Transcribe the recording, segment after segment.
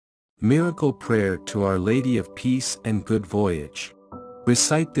Miracle Prayer to Our Lady of Peace and Good Voyage.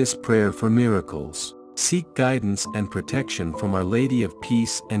 Recite this prayer for miracles. Seek guidance and protection from Our Lady of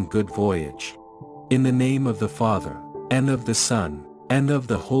Peace and Good Voyage. In the name of the Father, and of the Son, and of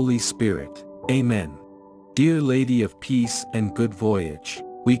the Holy Spirit. Amen. Dear Lady of Peace and Good Voyage,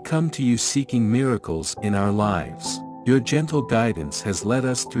 we come to you seeking miracles in our lives. Your gentle guidance has led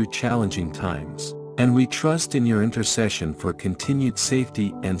us through challenging times, and we trust in your intercession for continued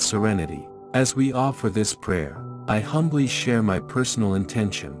safety and serenity. As we offer this prayer, I humbly share my personal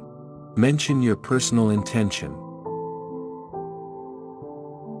intention. Mention your personal intention.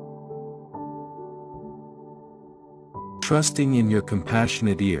 Trusting in your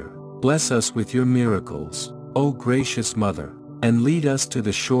compassionate ear, bless us with your miracles, O gracious Mother, and lead us to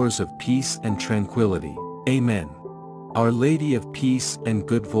the shores of peace and tranquility. Amen. Our Lady of Peace and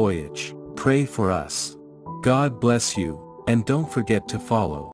Good Voyage, pray for us. God bless you, and don't forget to follow.